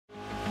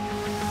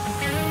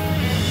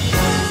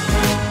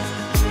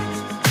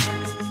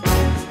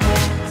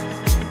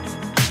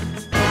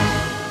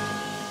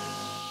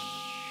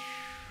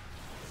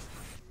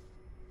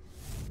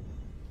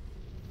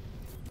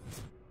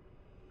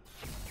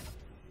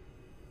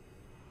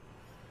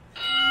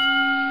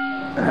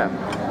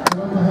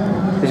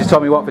This is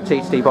Tommy Watt for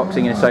TT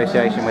Boxing in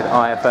association with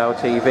IFL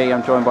TV.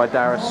 I'm joined by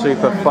Darragh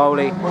Super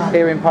Foley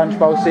here in Punch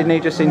Bowl,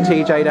 Sydney. Just seen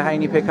TJ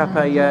Dehaney pick up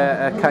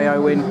a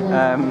KO win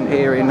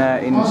here in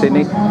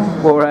Sydney.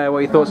 What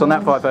were your thoughts on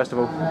that fight, first of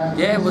all?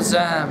 Yeah, it was.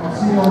 I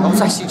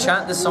was actually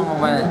chatting to someone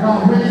when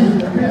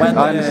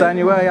I understand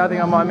you were. I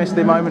think I might have missed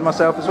the moment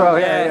myself as well.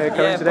 Yeah,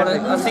 coincidentally.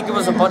 But I think it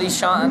was a body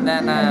shot, and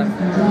then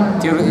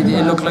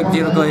it looked like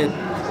the other guy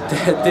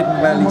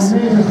didn't well.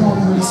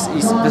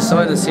 He's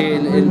beside us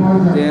here.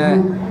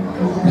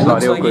 It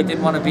looks like he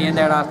didn't want to be in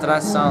there after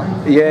that, so...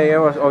 Yeah,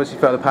 obviously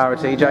felt the power of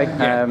TJ.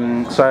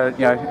 So, you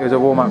know, it was a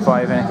warm-up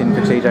fight, if anything,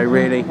 for TJ,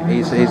 really.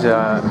 His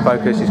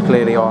focus is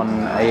clearly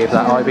on either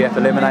that IBF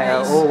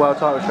Eliminator or World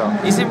title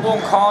shot. He's in one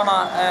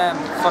corner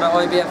for the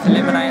IBF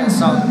Eliminator,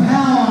 so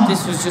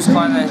this was just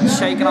kind of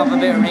shaking off a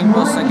bit of ring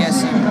rust, I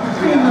guess,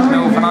 and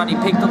moving on. He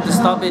picked up the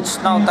stoppage,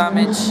 no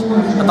damage.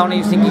 I don't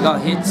even think he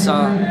got hit,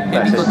 so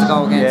he'll be good to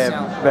go against.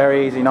 Yeah,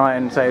 very easy night,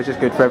 and so it was just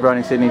good for everyone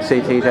in Sydney to see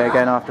TJ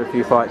again after a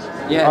few fights.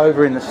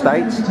 Over in the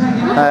States.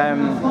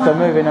 So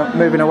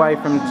moving away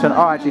from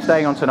actually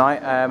staying on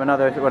tonight,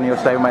 another one of your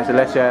stablemates,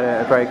 Alessio, had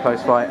a very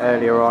close fight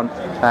earlier on,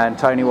 and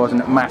Tony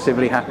wasn't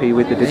massively happy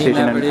with the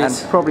decision,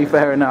 and probably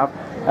fair enough.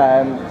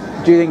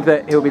 Do you think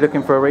that he'll be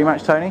looking for a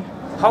rematch, Tony?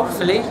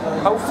 Hopefully.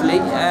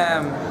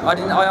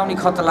 I only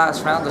caught the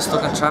last round, I was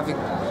stuck in traffic,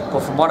 but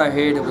from what I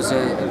heard, it was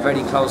a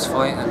very close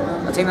fight, and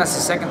I think that's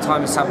the second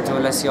time it's happened to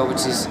Alessio,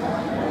 which is,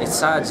 it's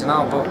sad, you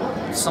know,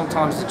 but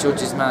sometimes the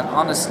judges, man,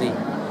 honestly,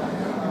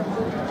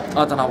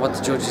 I don't know what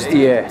the judges do.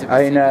 Yeah,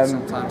 I mean,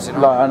 sometimes, you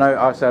know. like, I know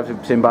I've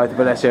seen both of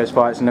Alessio's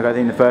fights, and I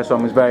think the first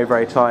one was very,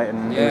 very tight,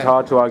 and it was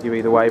hard to argue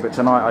either way. But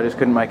tonight, I just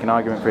couldn't make an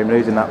argument for him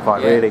losing that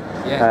fight, really.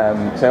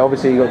 So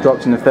obviously, he got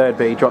dropped in the third,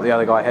 but he dropped the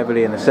other guy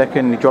heavily in the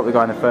second. He dropped the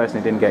guy in the first,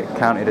 and he didn't get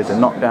counted as a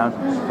knockdown.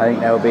 I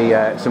think there will be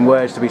some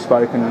words to be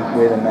spoken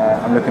with, and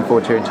I'm looking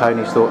forward to hearing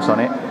Tony's thoughts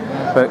on it.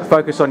 But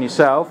focus on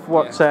yourself.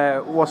 What's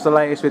the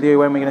latest with you?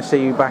 When are we going to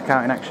see you back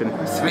out in action?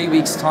 3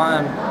 weeks'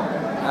 time.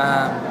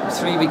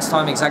 3 weeks'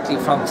 time exactly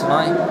from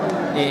tonight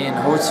in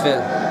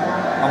Hurstville.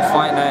 I'm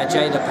fighting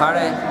Jay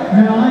Lepare.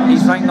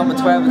 He's ranked number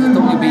 12 with the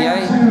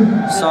WBA,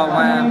 so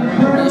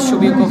it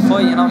should be a good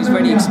fight. You know, he's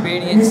very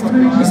experienced.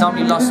 He's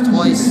only lost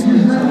twice.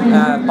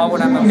 Both of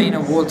them have been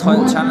in world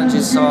title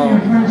challenges, so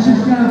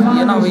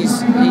you know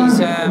he's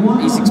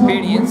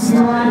experienced,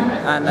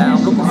 and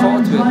I'm looking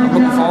forward to it. I'm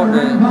looking forward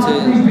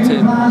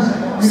to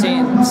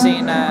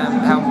seeing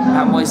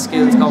how my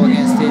skills go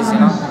against his. You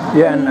know.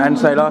 Yeah, and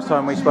so last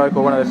time we spoke,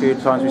 or one of the few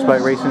times we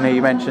spoke recently,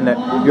 you mentioned that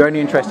you're only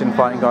interested in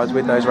fighting guys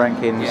with those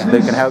rankings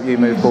that can help you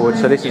move forward.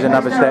 So this is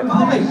another step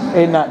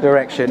in that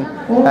direction.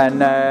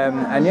 And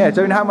yeah,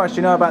 so how much do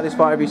you know about this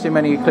fight? Have you seen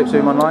many clips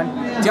of him online?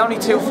 The only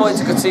two fights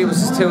I could see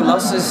was his two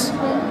losses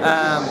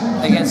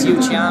against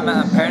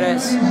Uchiyama and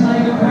Perez.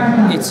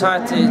 It's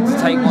hard to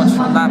take much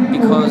from that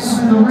because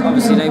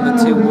obviously they were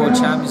two world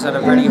champions at a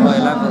very high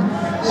level.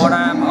 But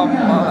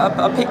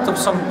I picked up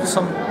some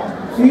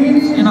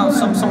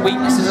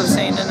weaknesses I've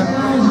seen in him,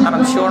 and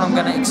I'm sure I'm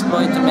going to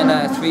exploit them in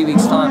 3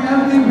 weeks' time.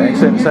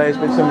 Excellent. So there's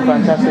been some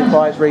fantastic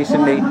fights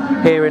recently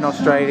here in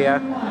Australia.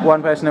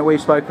 One person that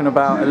we've spoken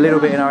about a little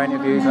bit in our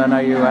interviews, and I know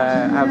you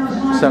have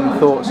some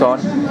thoughts on,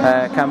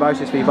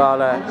 Kambosos v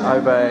Bala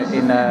over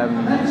in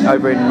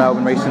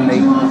Melbourne recently.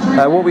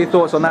 What were your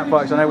thoughts on that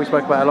fight? Because I know we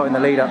spoke about it a lot in the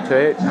lead up to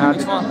it.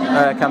 Which one?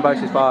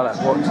 Kambosos Bala.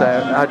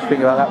 How do you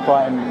think about that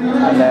fight, and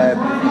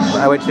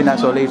how do you think that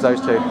sort of leaves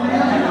those two?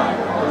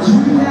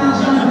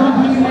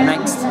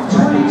 Next.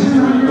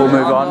 We'll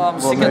move on. I'm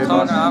sick of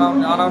talking.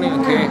 I don't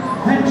even care.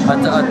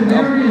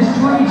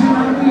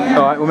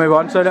 Alright, we'll move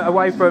on. So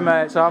away from,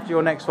 so after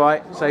your next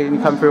fight, so you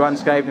can come through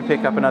unscathed and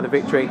pick up another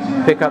victory,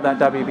 pick up that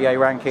WBA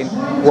ranking,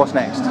 what's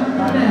next?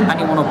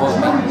 Anyone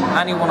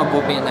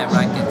above me in their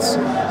rankings.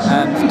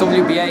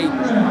 WBA,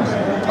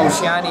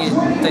 Oceania,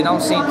 they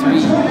don't seem to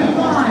be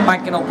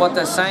backing up what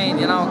they're saying,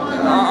 you know.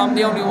 I'm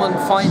the only one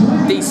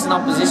fighting decent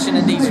opposition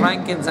in these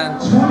rankings, and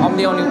I'm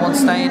the only one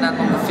staying at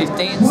number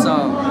 15,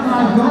 so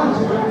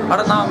I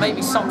don't know,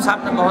 maybe something's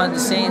happening behind the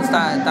scenes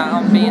that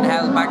I'm being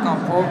held back on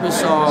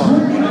purpose, or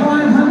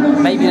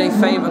maybe they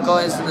favour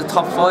guys in the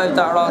top 5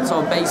 that are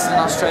also based in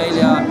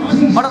Australia.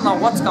 I don't know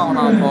what's going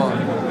on, but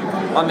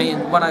I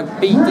mean, when I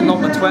beat the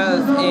number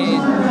 12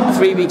 in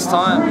 3 weeks'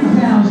 time,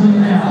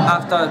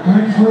 after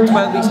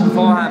 12 weeks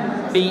beforehand,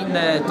 beating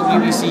the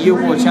WBCU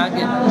World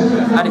Champion,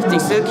 and if they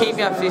still keep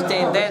me at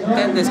 15,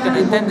 then there's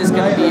gonna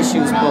be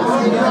issues. But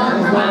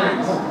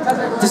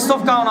there's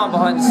stuff going on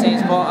behind the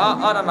scenes. But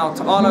I don't know.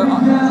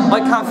 I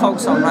can't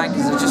focus on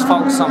rankings. I just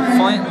focus on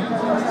fighting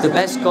the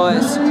best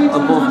guys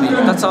above me.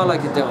 That's all I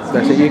can do.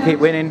 That's it. You keep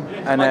winning,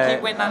 and I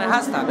keep winning, and it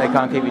has to happen. They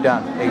can't keep you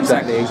down.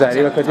 Exactly.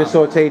 Look, I just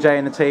saw TJ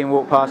and the team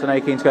walk past, and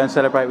keen to go and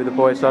celebrate with the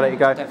boys. So I'll let you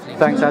go. Definitely.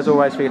 Thanks as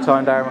always for your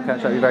time, Darren. We'll catch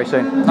up with you very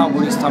soon. No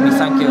worries, Tommy.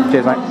 Thank you.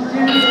 Cheers, mate.